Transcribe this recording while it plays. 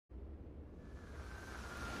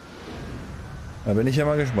Da bin ich ja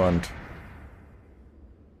mal gespannt.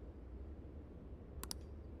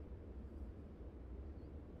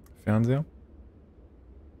 Fernseher?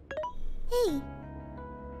 Hey.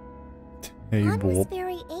 Hey, Han was Bob.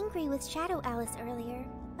 very angry with Shadow Alice earlier.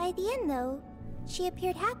 By the end, though, she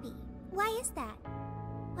appeared happy. Why is that?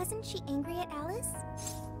 Wasn't she angry at Alice?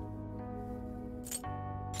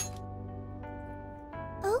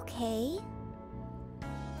 Okay.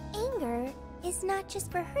 Anger is not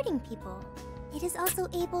just for hurting people. It is also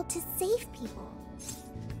able to save people.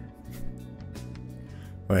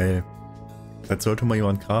 Weil, das sollte mal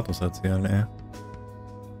jemand Kratos erzählen, ey.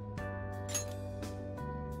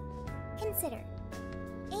 Consider.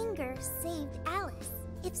 Anger saved Alice.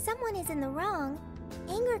 If someone is in the wrong,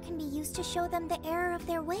 anger can be used to show them the error of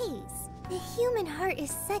their ways. The human heart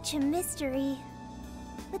is such a mystery.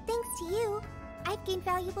 But thanks to you, I've gained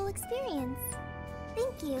valuable experience.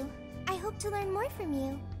 Thank you. I hope to learn more from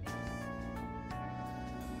you.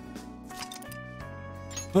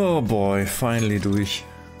 Oh boy, finally durch.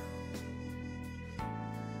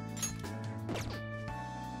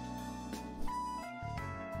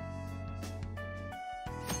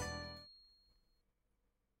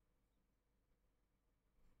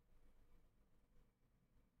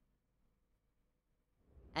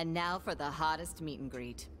 And now for the hottest meet and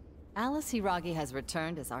greet. Alice Hiragi has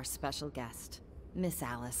returned as our special guest. Miss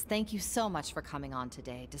Alice, thank you so much for coming on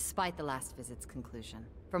today, despite the last visit's conclusion.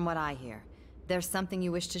 From what I hear, there's something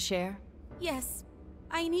you wish to share? Yes.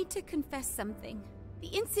 I need to confess something. The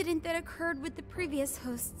incident that occurred with the previous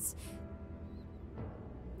hosts...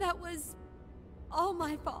 that was... all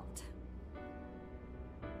my fault.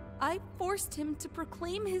 I forced him to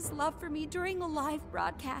proclaim his love for me during a live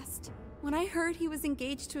broadcast. When I heard he was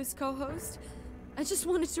engaged to his co-host, I just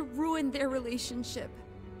wanted to ruin their relationship.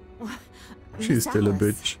 She's still a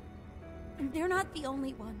bitch. And they're not the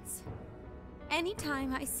only ones.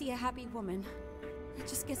 Anytime I see a happy woman, I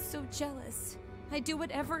just get so jealous. I do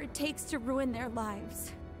whatever it takes to ruin their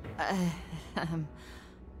lives.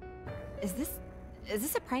 Is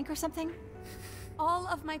this a prank or something? All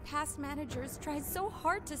of my past managers tried so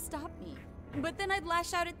hard to stop me. But then I'd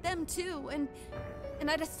lash out at them too, and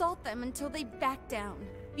I'd assault them until they backed down.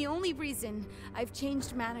 The only reason I've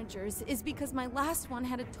changed managers is because my last one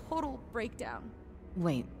had a total breakdown.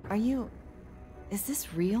 Wait, is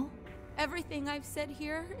this real? Everything I've said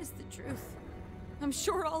here is the truth. I'm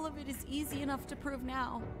sure all of it is easy enough to prove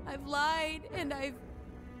now. I've lied, and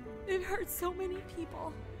it hurt so many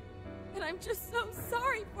people. And I'm just so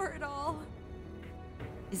sorry for it all.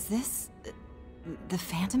 Is this... the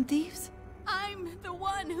Phantom Thieves? I'm the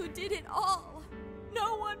one who did it all.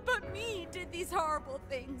 No one but me did these horrible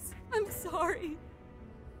things. I'm sorry.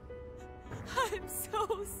 I'm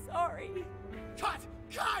so sorry. Cut!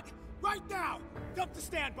 Cut! Right now! Dump to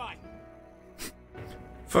standby!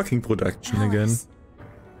 Fucking production again. Alice.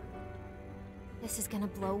 This is gonna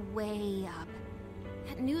blow way up.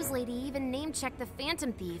 That news lady even name-checked the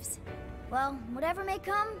Phantom Thieves. Well, whatever may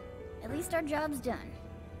come, at least our job's done.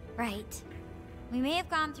 Right. We may have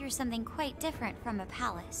gone through something quite different from a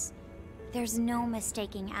palace. There's no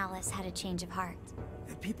mistaking Alice had a change of heart.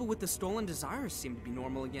 The people with the stolen desires seem to be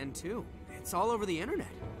normal again, too. It's all over the internet.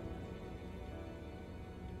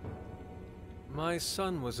 My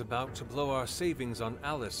son was about to blow our savings on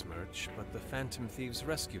Alice merch, but the Phantom Thieves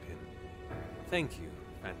rescued him. Thank you,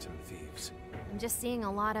 Phantom Thieves. I'm just seeing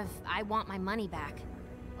a lot of I want my money back.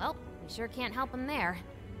 Well, we sure can't help him there.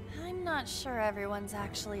 I'm not sure everyone's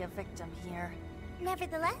actually a victim here.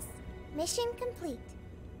 Nevertheless, mission complete.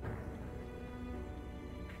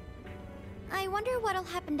 I wonder what'll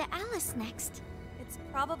happen to Alice next. It's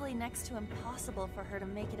probably next to impossible for her to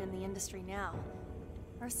make it in the industry now.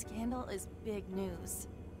 Her scandal is big news.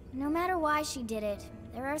 No matter why she did it,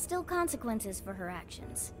 there are still consequences for her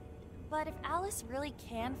actions. But if Alice really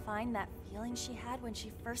can find that feeling she had when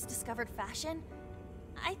she first discovered fashion,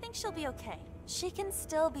 I think she'll be okay. She can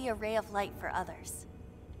still be a ray of light for others,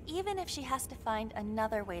 even if she has to find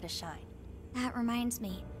another way to shine. That reminds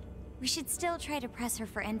me, we should still try to press her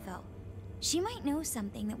for info. She might know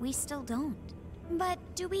something that we still don't. But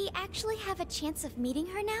do we actually have a chance of meeting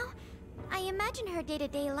her now? I imagine her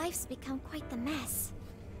day-to-day life's become quite the mess.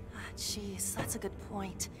 Jeez, that's a good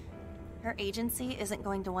point. Her agency isn't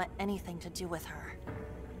going to want anything to do with her.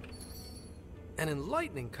 An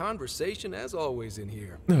enlightening conversation as always in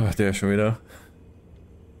here. Ach, der schon wieder.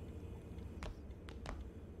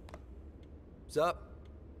 What's up?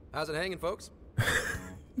 How's it hanging, folks?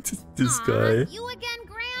 This guy. You again,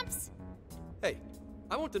 Gramps? Hey,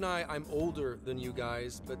 I won't deny I'm older than you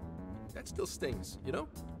guys, but that still stings, you know?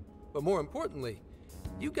 But more importantly,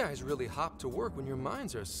 you guys really hop to work when your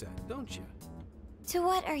minds are set, don't you? To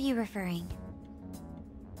what are you referring?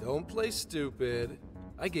 Don't play stupid.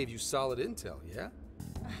 I gave you solid intel, yeah?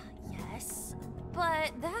 Yes,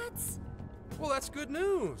 but that's... Well, that's good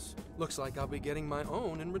news. Looks like I'll be getting my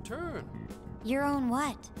own in return. Your own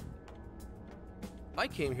what? I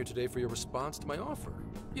came here today for your response to my offer.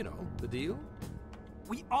 You know, the deal.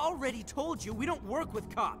 We already told you we don't work with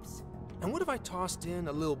cops. And what if I tossed in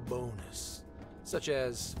a little bonus? Such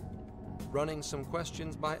as running some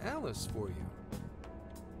questions by Alice for you.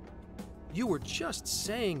 You were just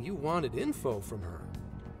saying you wanted info from her,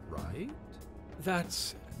 right?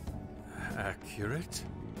 That's accurate.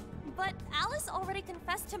 But Alice already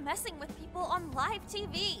confessed to messing with people on live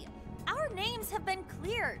TV. Our names have been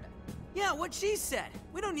cleared. Yeah, what she said.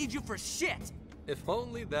 We don't need you for shit. If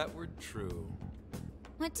only that were true.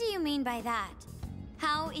 What do you mean by that?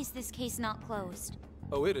 How is this case not closed?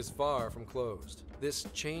 Oh, it is far from closed. This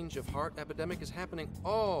change of heart epidemic is happening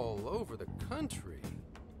all over the country.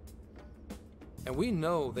 And we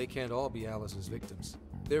know they can't all be Alice's victims.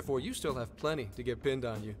 Therefore, you still have plenty to get pinned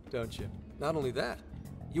on you, don't you? Not only that,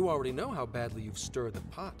 you already know how badly you've stirred the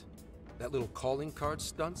pot. That little calling card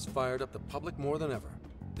stunt's fired up the public more than ever.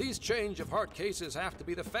 These change of heart cases have to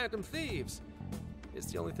be the Phantom Thieves.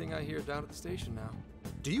 It's the only thing I hear down at the station now.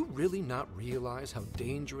 Do you really not realize how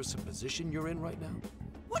dangerous a position you're in right now?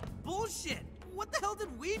 What bullshit? What the hell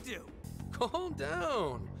did we do? Calm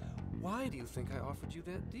down. Why do you think I offered you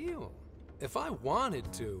that deal? If I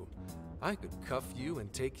wanted to, I could cuff you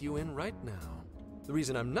and take you in right now. The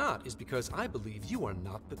reason I'm not is because I believe you are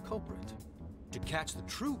not the culprit. To catch the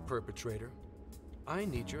true perpetrator, I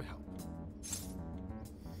need your help.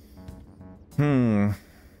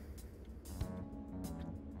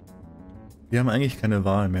 Wir haben eigentlich keine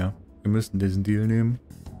Wahl mehr. Wir müssen diesen Deal nehmen.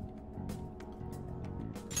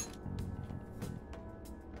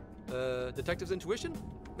 Detective's intuition?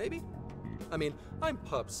 Maybe? I mean, I'm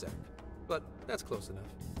PubSec, but that's close enough.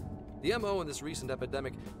 The MO in this recent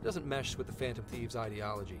epidemic doesn't mesh with the Phantom Thieves'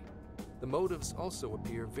 ideology. The motives also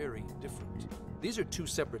appear very different. These are two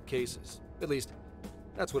separate cases. At least,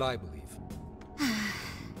 that's what I believe.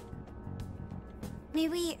 May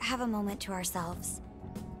we have a moment to ourselves?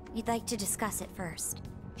 We'd like to discuss it first.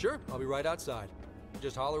 Sure, I'll be right outside.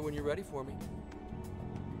 Just holler when you're ready for me.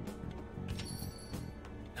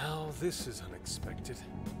 Now this is unexpected.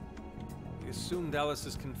 We assumed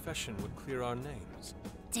Alice's confession would clear our names.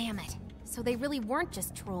 Damn it. So they really weren't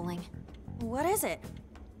just trolling. What is it?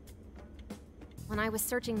 When I was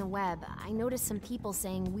searching the web, I noticed some people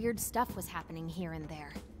saying weird stuff was happening here and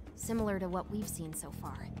there. Similar to what we've seen so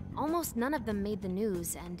far. Almost none of them made the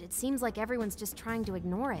news, and it seems like everyone's just trying to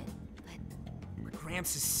ignore it. But what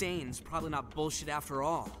Gramps is saying is probably not bullshit after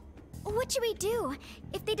all. What should we do?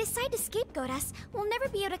 If they decide to scapegoat us, we'll never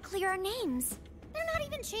be able to clear our names. they're not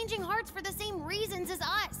even changing hearts for the same reasons as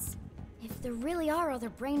us. If there really are other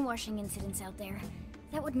brainwashing incidents out there,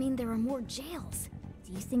 that would mean there are more jails.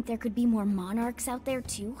 Do you think there could be more monarchs out there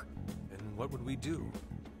too? Then what would we do?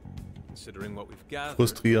 Considering what we've gathered,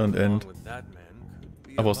 Frustrierend, along with that man could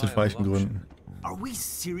be aber a aus den viable falschen option. Gründen. Are we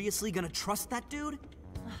seriously gonna trust that dude?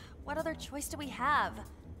 What other choice do we have?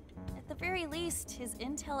 At the very least, his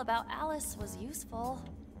intel about Alice was useful.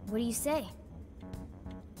 What do you say?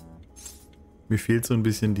 Mir fehlt so ein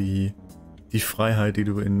bisschen die Freiheit, die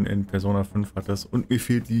du in Persona 5 hattest. Und mir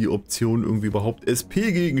fehlt die Option, irgendwie überhaupt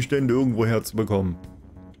SP-Gegenstände irgendwo herzubekommen.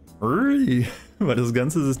 Weil das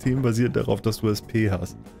ganze System basiert darauf, dass du SP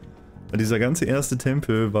hast. Weil dieser ganze erste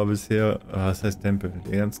Tempel war bisher, was heißt Tempel?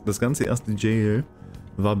 Das ganze erste Jail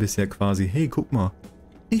war bisher quasi, hey, guck mal,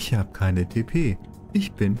 ich habe keine TP.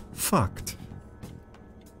 Ich bin fucked.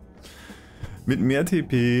 Mit mehr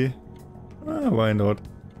TP, why not?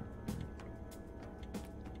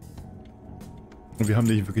 Und wir haben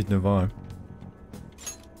nicht wirklich eine Wahl.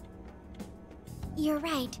 You're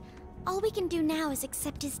right. All we can do now is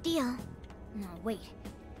accept his deal. No, wait.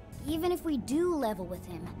 Even if we do level with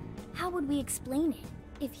him, how would we explain it?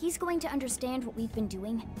 If he's going to understand what we've been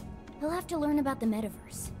doing, he'll have to learn about the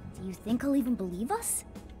metaverse. Do you think he'll even believe us?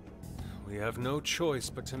 We have no choice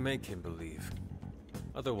but to make him believe.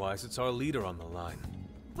 Otherwise, it's our leader on the line.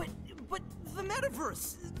 But the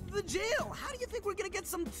metaverse, the jail. How do you think we're gonna get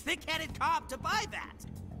some thick-headed cop to buy that?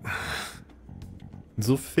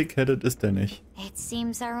 So thick-headed ist er nicht. It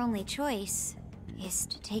seems our only choice is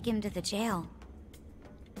to take him to the jail.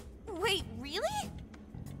 Wait, really?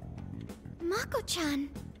 Mako-chan.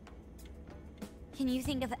 Can you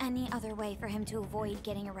think of any other way for him to avoid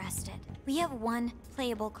getting arrested? We have one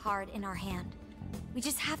playable card in our hand. We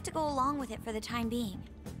just have to go along with it for the time being.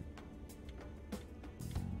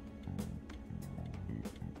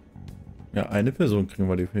 Ja, eine Person kriegen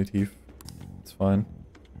wir definitiv. rein.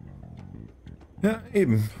 Ja,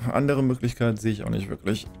 eben. Andere Möglichkeit sehe ich auch nicht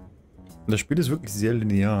wirklich. Das Spiel ist wirklich sehr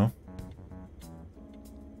linear.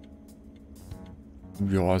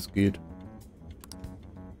 Ja, es geht.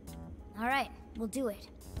 Alright, we'll do it.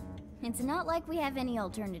 It's not like we have any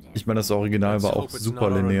alternative. Ich meine, das Original war auch super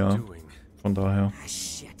linear. Von daher. Ah,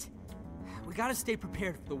 shit. We gotta stay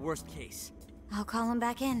prepared for the worst case. I'll call him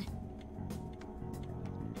back in.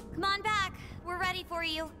 Come on back. We're ready for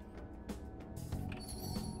you.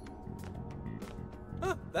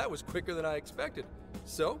 Huh, that was quicker than I expected.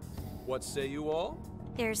 So, what say you all?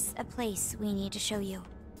 There's a place we need to show you.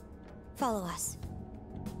 Follow us.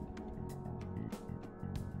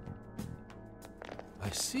 I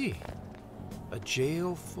see. A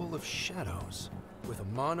jail full of shadows. With a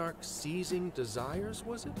monarch seizing desires,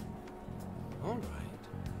 was it? All right.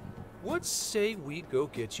 What say we go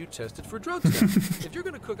get you tested for drugs now? If you're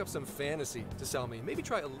gonna cook up some fantasy to sell me, maybe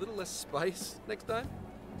try a little less spice next time?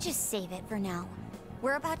 Just save it for now.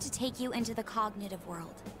 We're about to take you into the cognitive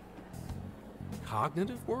world.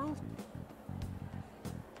 Cognitive world?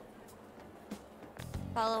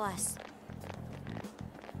 Follow us.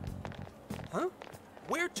 Huh?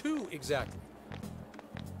 Where to, exactly?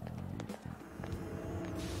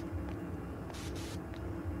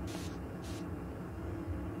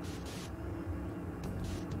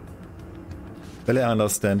 Will I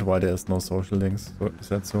understand why there is no social links? So, ist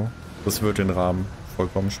das so? Das wird den Rahmen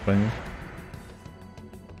vollkommen sprengen.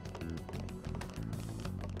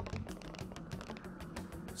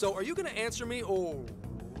 So, are you gonna answer me, or...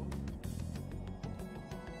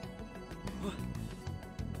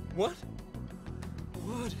 What?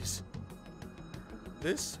 What is...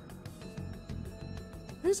 This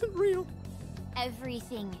isn't real.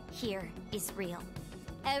 Everything here is real.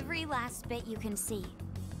 Every last bit you can see.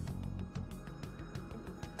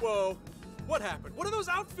 Whoa. What happened? What are those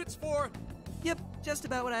outfits for? Yep, just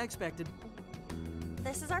about what I expected.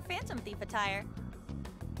 This is our Phantom Thief attire.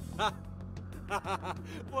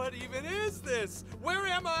 What even is this? Where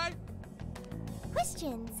am I?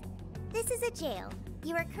 Questions. This is a jail.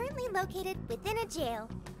 You are currently located within a jail.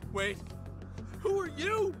 Wait. Who are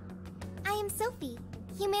you? I am Sophie,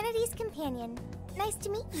 humanity's companion. Nice to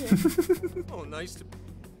meet you. Oh, nice to...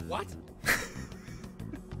 What?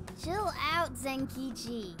 Chill out,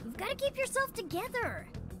 Zenkichi. You've got to keep yourself together.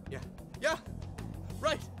 Yeah.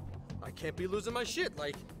 Right. I can't be losing my shit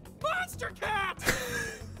like... Monster Cat!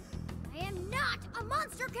 I am not a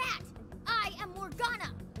monster cat. I am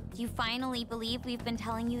Morgana. Do you finally believe we've been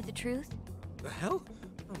telling you the truth? The hell?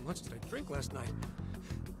 How much did I drink last night?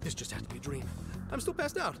 This just had to be a dream. I'm still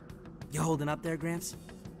passed out. You holding up there, Gramps?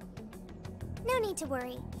 No need to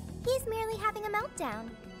worry. He's merely having a meltdown.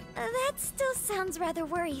 That still sounds rather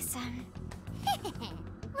worrisome.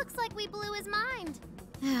 Looks like we blew his mind.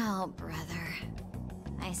 Oh, brother.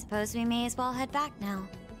 I suppose we may as well head back now.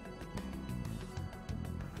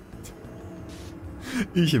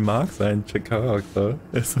 Ich mag seinen Charakter.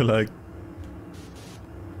 Er ist so like...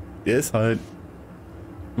 Er ist halt...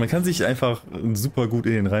 Man kann sich einfach super gut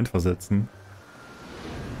in den reinversetzen.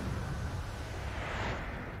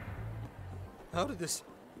 How did this...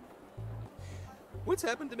 What's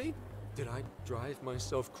happened to me? Did I drive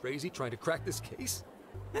myself crazy trying to crack this case?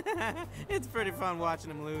 It's pretty fun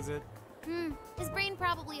watching him lose it. His brain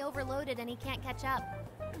probably overloaded and he can't catch up.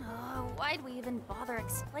 Why'd we even bother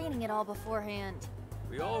explaining it all beforehand?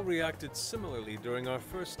 We all reacted similarly during our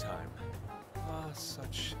first time. Ah,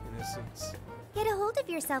 such innocence. Get a hold of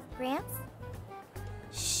yourself, Gramps.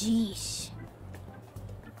 Sheesh.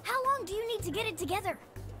 How long do you need to get it together?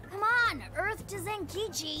 Come on, Earth to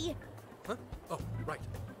Zenkichi. Huh? Oh, right.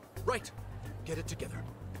 Right. Get it together.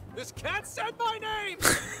 This cat said my name!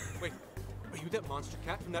 Wait, are you that monster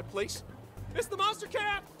cat from that place? It's the monster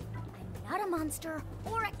cat! I'm not a monster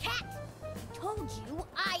or a cat. I told you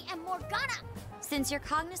I am Morgana. Since you're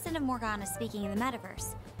cognizant of Morgana speaking in the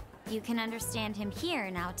metaverse, you can understand him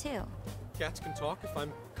here now too. Cats can talk if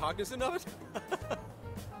I'm cognizant of it?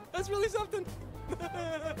 That's really something!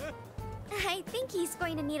 I think he's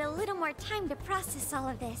going to need a little more time to process all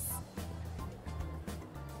of this.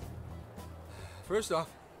 First off,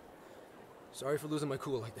 sorry for losing my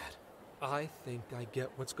cool like that. I think I get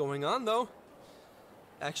what's going on, though.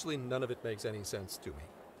 Actually, none of it makes any sense to me.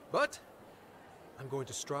 But I'm going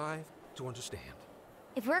to strive to understand.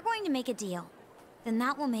 If we're going to make a deal, then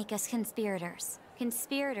that will make us conspirators.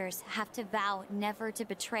 Conspirators have to vow never to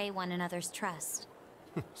betray one another's trust.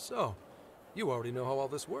 So, you already know how all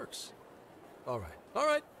this works. All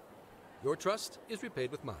right. Your trust is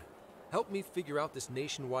repaid with mine. Help me figure out this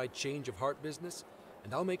nationwide change of heart business,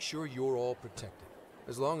 and I'll make sure you're all protected.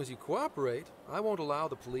 As long as you cooperate, I won't allow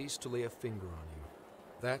the police to lay a finger on you.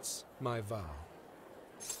 That's my vow.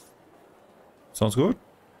 Sounds good.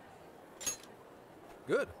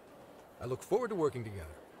 Good. I look forward to working together.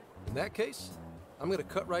 In that case, I'm gonna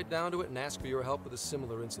cut right down to it and ask for your help with a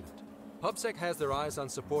similar incident. PubSec has their eyes on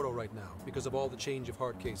Sapporo right now because of all the change of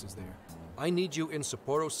heart cases there. I need you in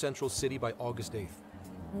Sapporo Central City by August 8th.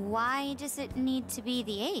 Why does it need to be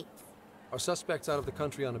the 8th? Our suspect's out of the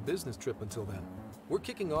country on a business trip until then. We're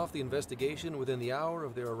kicking off the investigation within the hour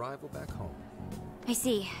of their arrival back home. I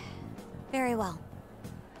see. Very well.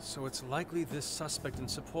 So it's likely this suspect in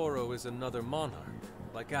Sapporo is another monarch,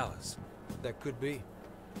 like Alice. That could be.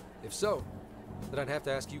 If so, then I'd have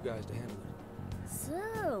to ask you guys to handle it.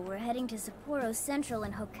 So, we're heading to Sapporo Central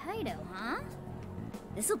in Hokkaido, huh?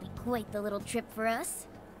 This'll be quite the little trip for us.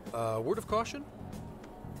 Word of caution?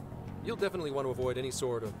 You'll definitely want to avoid any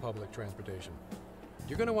sort of public transportation.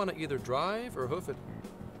 You're gonna want to either drive or hoof it.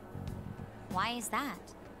 Why is that?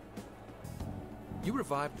 You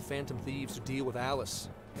revived the Phantom Thieves to deal with Alice.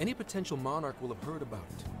 Any potential monarch will have heard about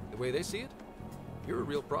it. The way they see it, you're a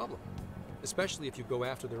real problem. Especially if you go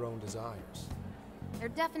after their own desires. They're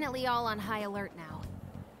definitely all on high alert now.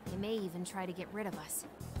 They may even try to get rid of us.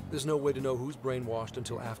 There's no way to know who's brainwashed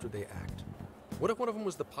until after they act. What if one of them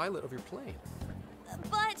was the pilot of your plane?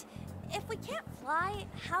 But if we can't fly,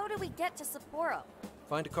 how do we get to Sapporo?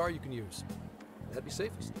 Find a car you can use. That'd be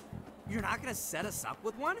safest. You're not gonna set us up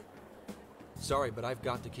with one? Sorry, but I've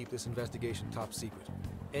got to keep this investigation top secret.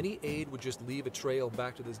 Any aid would just leave a trail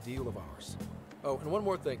back to this deal of ours. Oh, and one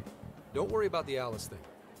more thing. Don't worry about the Alice thing.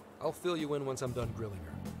 I'll fill you in once I'm done grilling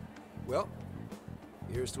her. Well,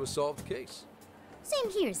 here's to a solved case.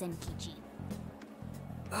 Same here, Zenkichi.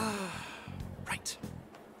 Right.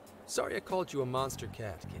 Sorry I called you a monster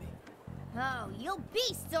cat, Kitty. Oh, you'll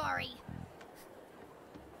be sorry!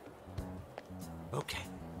 Okay.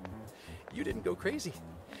 You didn't go crazy.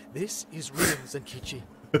 This is real, Zenkichi.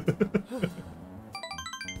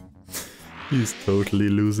 He's totally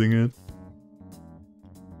losing it.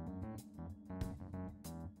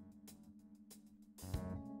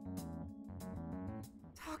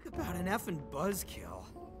 Talk about an effing buzzkill.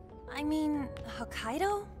 I mean,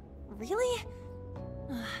 Hokkaido? Really?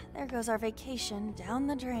 There goes our vacation down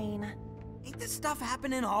the drain. Ain't this stuff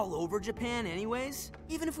happening all over Japan anyways?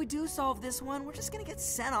 Even if we do solve this one, we're just gonna get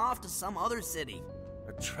sent off to some other city.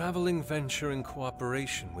 A traveling venture in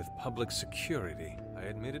cooperation with public security. I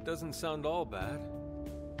admit it doesn't sound all bad.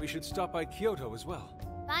 We should stop by Kyoto as well.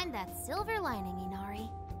 Find that silver lining, Inari.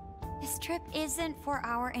 This trip isn't for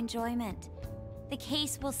our enjoyment. The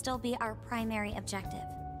case will still be our primary objective.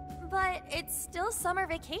 But it's still summer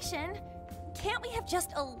vacation. Can't we have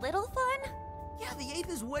just a little fun? Yeah, the 8th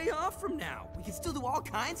is way off from now. We can still do all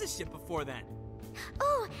kinds of shit before then.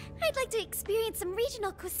 Oh, I'd like to experience some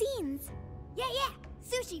regional cuisines. Yeah,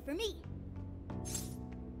 sushi for me.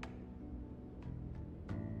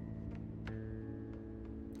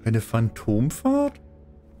 Eine Phantomfahrt?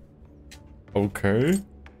 Okay.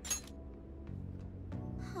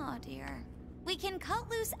 Oh dear. We can cut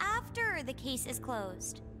loose after the case is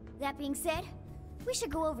closed. That being said, we should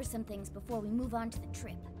go over some things before we move on to the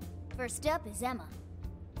trip. First up is Emma.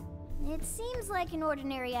 It seems like an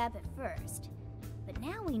ordinary app at first, but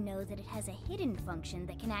now we know that it has a hidden function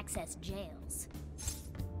that can access jails.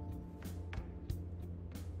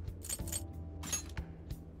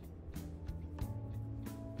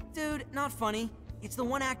 Dude, not funny. It's the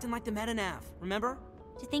one acting like the meta-nav, remember?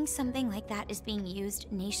 To think something like that is being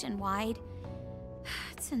used nationwide,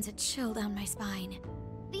 it sends a chill down my spine.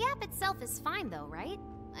 The app itself is fine though, right?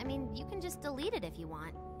 I mean, you can just delete it if you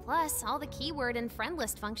want. Plus, all the keyword and friend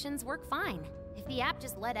list functions work fine. If the app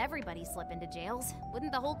just let everybody slip into jails,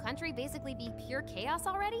 wouldn't the whole country basically be pure chaos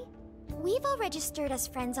already? We've all registered as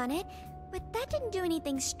friends on it, but that didn't do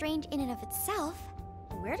anything strange in and of itself.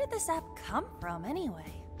 Where did this app come from,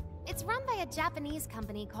 anyway? It's run by a Japanese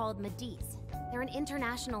company called Mediz. They're an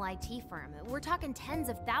international IT firm. We're talking tens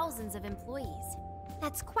of thousands of employees.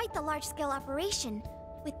 That's quite the large-scale operation.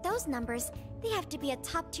 With those numbers, they have to be a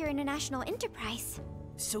top-tier international enterprise.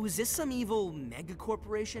 So is this some evil mega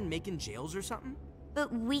corporation making jails or something?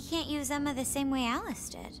 But we can't use Emma the same way Alice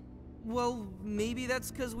did. Well, maybe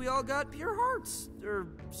that's because we all got pure hearts, or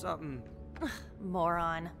something.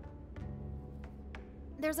 Moron.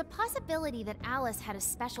 There's a possibility that Alice had a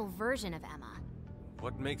special version of Emma.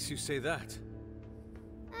 What makes you say that?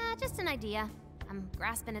 Just an idea. I'm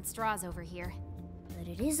grasping at straws over here. But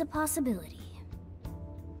it is a possibility.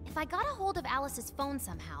 If I got a hold of Alice's phone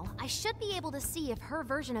somehow, I should be able to see if her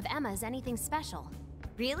version of Emma is anything special.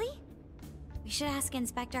 Really? We should ask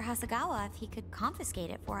Inspector Hasagawa if he could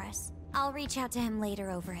confiscate it for us. I'll reach out to him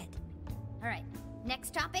later over it. Alright,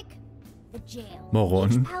 next topic? The jail.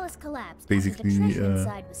 Moron. Each palace collapsed after the Basically, treasure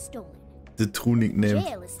inside was stolen. the true nickname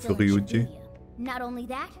Jail is for still in Ryuji. Shibuya. Not only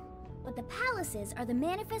that, but the palaces are the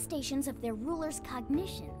manifestations of their rulers'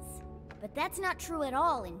 cognitions. But that's not true at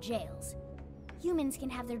all in jails. Humans can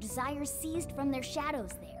have their desires seized from their shadows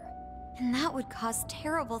there. And that would cause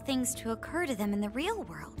terrible things to occur to them in the real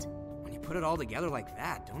world. When you put it all together like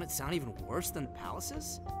that, don't it sound even worse than the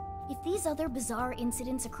palaces? If these other bizarre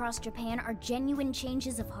incidents across Japan are genuine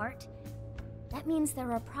changes of heart, that means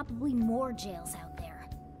there are probably more jails out there.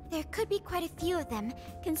 There could be quite a few of them,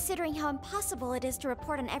 considering how impossible it is to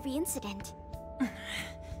report on every incident.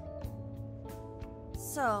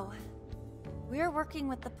 So, we're working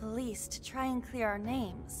with the police to try and clear our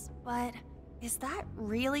names, but is that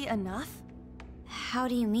really enough? How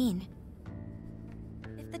do you mean?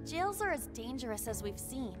 If the jails are as dangerous as we've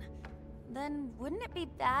seen, then wouldn't it be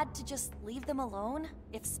bad to just leave them alone?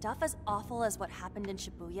 If stuff as awful as what happened in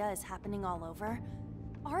Shibuya is happening all over,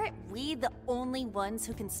 aren't we the only ones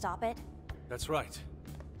who can stop it? That's right.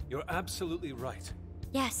 You're absolutely right.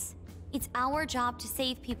 Yes, it's our job to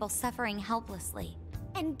save people suffering helplessly.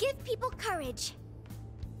 And give people courage.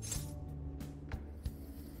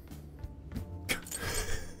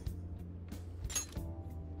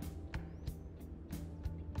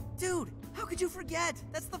 Dude, how could you forget?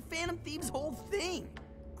 That's the Phantom Thieves' whole thing.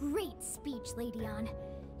 Great speech, Lady Ann.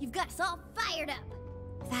 You've got us all fired up.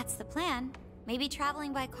 If that's the plan, maybe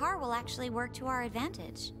traveling by car will actually work to our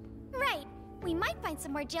advantage. Right. We might find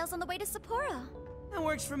some more jails on the way to Sapporo. That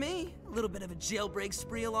works for me. A little bit of a jailbreak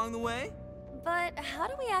spree along the way. But how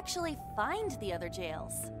do we actually find the other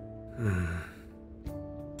jails?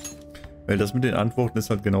 Weil das mit den Antworten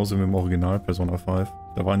ist halt genauso wie im Original Persona 5.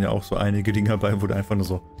 Da waren ja auch so einige Dinge dabei, wo du einfach nur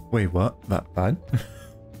so, wait, what? Was? Da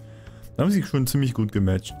haben sie schon ziemlich gut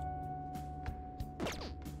gematcht.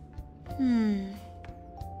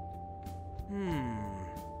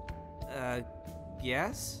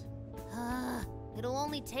 Yes? It'll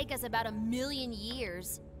only take us about 1,000,000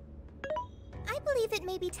 years. I believe it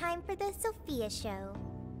may be time for the Sophia show.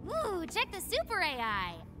 Ooh, check the super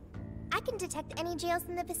AI! I can detect any jails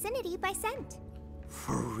in the vicinity by scent.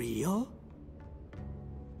 For real?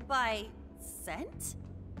 By scent?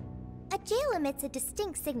 A jail emits a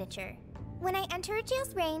distinct signature. When I enter a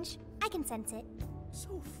jail's range, I can sense it.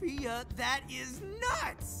 Sophia, that is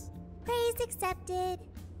nuts! Praise accepted.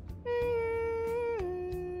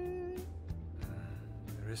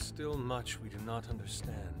 There is still much we do not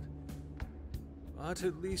understand. But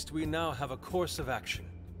at least we now have a course of action.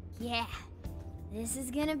 Yeah, this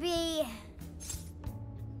is gonna be...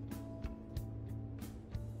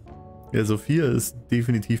 Ja, Sophia ist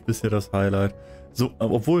definitiv bisher das Highlight. So,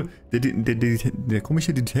 obwohl, der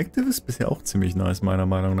komische Detective ist bisher auch ziemlich nice, meiner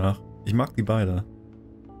Meinung nach. Ich mag die beide.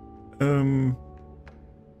 Hell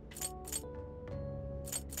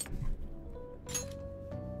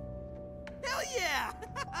yeah!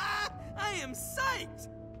 I am psyched!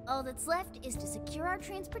 All that's left is to secure our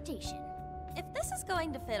transportation. If this is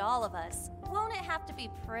going to fit all of us, won't it have to be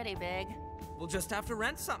pretty big? We'll just have to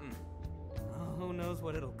rent something. Oh, who knows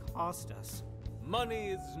what it'll cost us. Money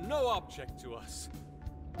is no object to us.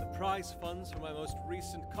 The prize funds for my most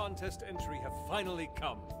recent contest entry have finally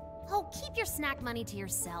come. Oh, keep your snack money to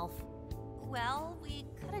yourself. Well, we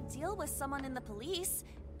cut a deal with someone in the police.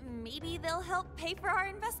 Maybe they'll help pay for our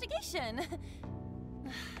investigation.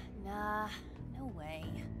 Nah, no way.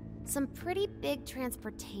 Some pretty big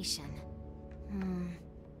transportation.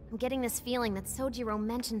 I'm getting this feeling that Sojiro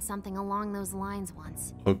mentioned something along those lines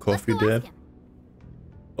once. Oh, Coffee Dad.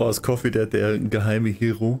 Oh, ist Coffee Dad der geheime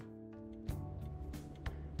Hero?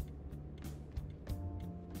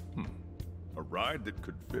 A ride that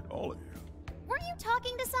could fit all of you. Weren't you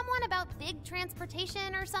talking to someone about big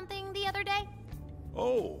transportation or something the other day?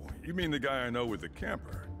 Oh, you mean the guy I know with the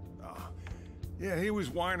camper? Yeah, he was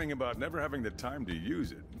whining about never having the time to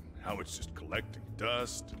use it. How it's just collecting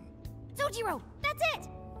dust and... Sojiro, that's it!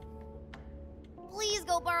 Please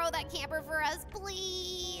go borrow that camper for us,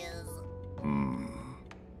 please!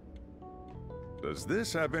 Does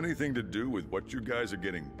this have anything to do with what you guys are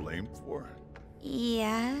getting blamed for?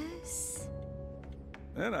 Yes?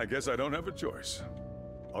 Then I guess I don't have a choice.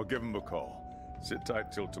 I'll give him a call. Sit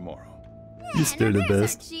tight till tomorrow. You're still the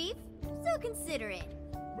best. Chief. So considerate.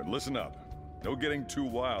 But listen up. No getting too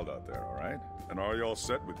wild out there, all right? And are you all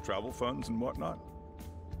set with travel funds and whatnot?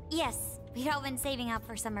 Yes, we'd all been saving up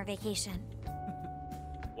for summer vacation.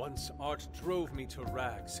 Once art drove me to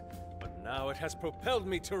rags, but now it has propelled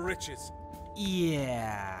me to riches.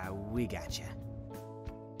 Yeah, we gotcha.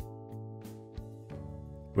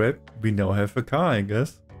 Well, we now have a car, I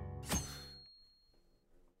guess.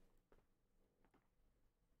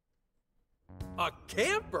 A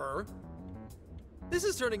camper? This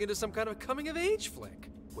is turning into some kind of coming-of-age flick.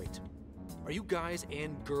 Wait, are you guys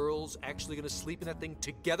and girls actually gonna sleep in that thing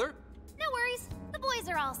together? No worries. The boys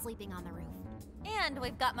are all sleeping on the roof. And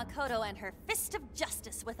we've got Makoto and her Fist of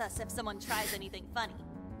Justice with us if someone tries anything funny.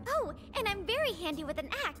 Oh, and I'm very handy with an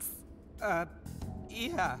axe.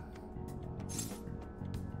 Yeah.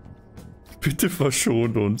 Bitte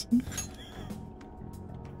verschont uns.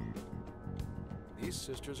 These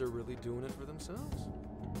sisters are really doing it for themselves.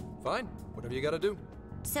 Fine, whatever you gotta do.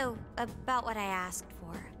 So, about what I asked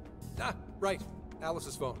for. Ah, right.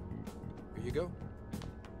 Alice's phone. Here you go.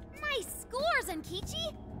 Nice scores,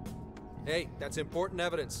 Enkichi! Hey, that's important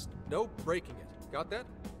evidence. No breaking it. Got that?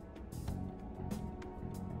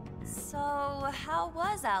 So, how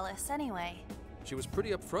was Alice anyway? She was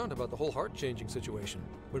pretty upfront about the whole heart-changing situation.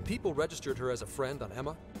 When people registered her as a friend on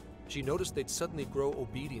Emma, she noticed they'd suddenly grow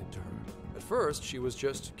obedient to her. At first, she was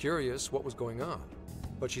just curious what was going on.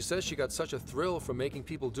 But she says she got such a thrill from making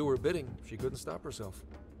people do her bidding, she couldn't stop herself.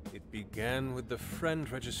 It began with the friend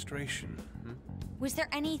registration. Was there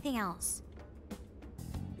anything else?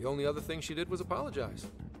 The only other thing she did was apologize.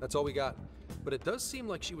 That's all we got. But it does seem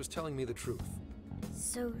like she was telling me the truth.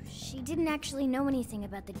 So, she didn't actually know anything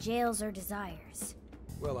about the jails or desires.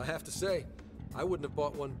 Well, I have to say, I wouldn't have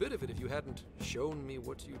bought one bit of it if you hadn't shown me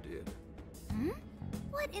what you did.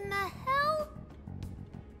 What in the hell?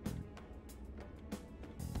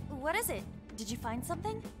 What is it? Did you find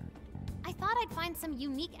something? I thought I'd find some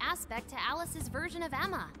unique aspect to Alice's version of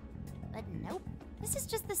Emma. But nope. This is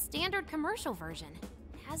just the standard commercial version.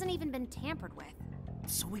 It hasn't even been tampered with.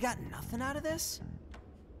 So we got nothing out of this?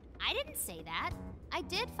 I didn't say that. I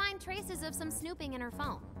did find traces of some snooping in her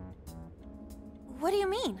phone. What do you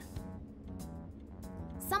mean?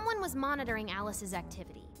 Someone was monitoring Alice's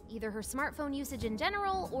activity, either her smartphone usage in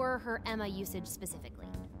general or her Emma usage specifically.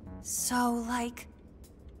 So, like...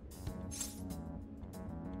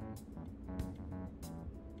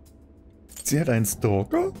 Sie hat einen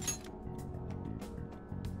Stalker?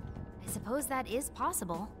 I suppose that is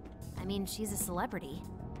possible. I mean, she's a celebrity.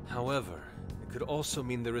 However, it could also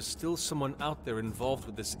mean there is still someone out there involved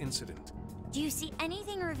with this incident. Do you see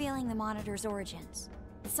anything revealing the Monitor's origins?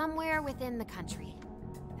 Somewhere within the country.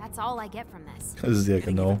 That's all I get from this. Sehr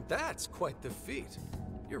genau. That's quite the feat.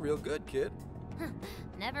 You're real good, kid.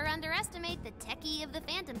 Never underestimate the techie of the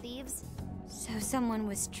Phantom Thieves. So someone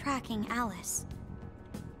was tracking Alice.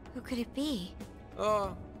 Who could it be?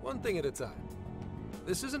 One thing at a time.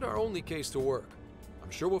 This isn't our only case to work. I'm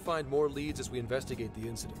sure we'll find more leads as we investigate the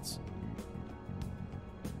incidents.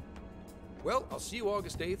 Well, I'll see you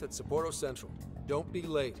August 8th at Sapporo Central. Don't be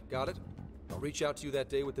late, got it? I'll reach out to you that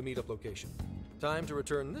day with the meetup location. Time to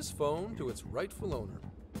return this phone to its rightful owner.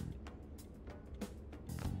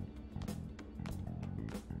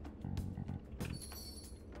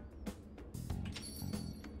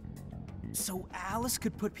 So Alice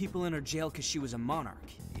could put people in her jail because she was a monarch.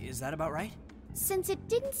 Is that about right? Since it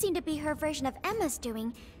didn't seem to be her version of Emma's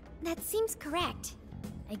doing, that seems correct.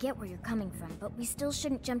 I get where you're coming from, but we still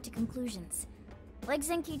shouldn't jump to conclusions. Like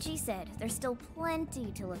Zenkichi said, there's still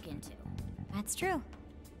plenty to look into. That's true.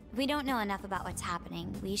 We don't know enough about what's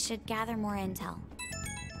happening. We should gather more intel.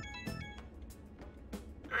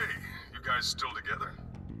 Hey, you guys still together?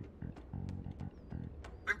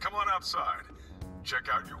 Then come on outside. Check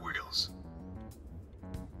out your wheels.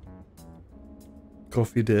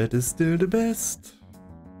 Coffee Dad is still the best.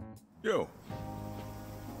 Yo.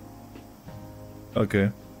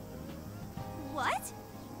 Okay. What?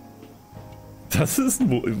 Das ist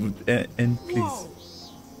endlich.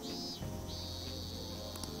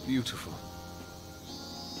 Beautiful.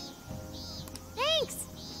 Thanks!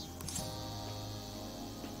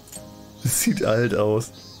 Das sieht alt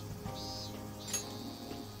aus.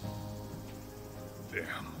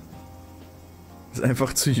 Ist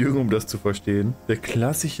einfach zu jung, um das zu verstehen. Der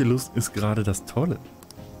klassische Lust ist gerade das Tolle.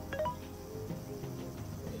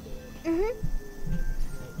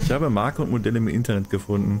 Ich habe Marke und Modelle im Internet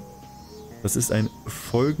gefunden. Das ist ein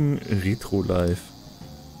Folgen-Retro-Live.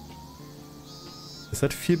 Es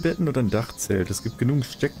hat 4 Betten und ein Dachzelt. Es gibt genug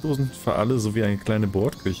Steckdosen für alle sowie eine kleine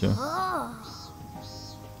Bordküche.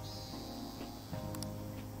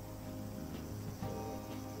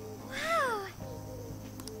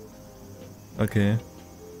 Okay.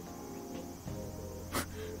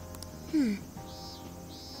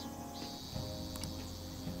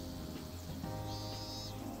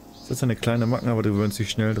 Das ist jetzt eine kleine Macken, aber du gewöhnst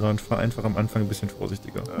dich schnell dran. Fahr einfach am Anfang ein bisschen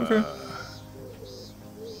vorsichtiger. Okay.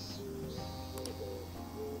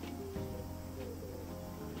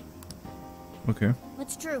 Okay.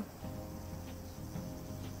 What's true?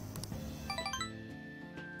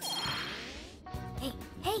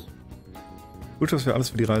 Gut, dass wir alles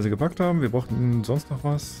für die Reise gepackt haben. Wir brauchten sonst noch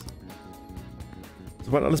was.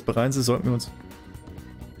 Sobald alles bereit ist, sollten wir uns...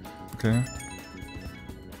 Okay.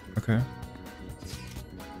 Okay.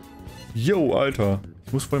 Yo, Alter.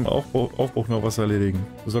 Ich muss vor dem Aufbruch noch was erledigen.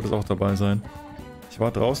 Du solltest auch dabei sein. Ich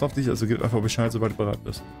warte draußen auf dich, also gib einfach Bescheid, sobald du bereit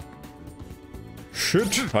bist.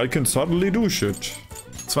 Shit, I can suddenly do shit.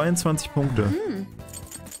 22 Punkte.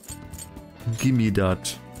 Gimme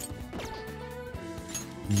that.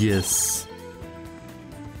 Yes.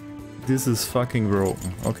 This is fucking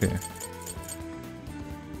broken. Okay.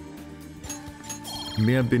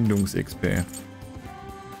 Mehr Bindungs-XP.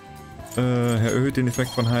 Erhöht den Effekt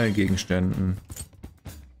von Heilgegenständen.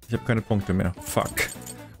 Ich habe keine Punkte mehr. Fuck.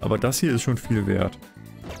 Aber das hier ist schon viel wert.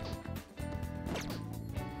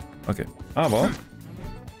 Okay. Aber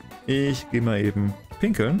ich gehe mal eben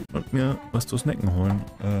pinkeln und mir was zu snacken holen.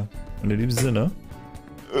 Und in dem Sinne...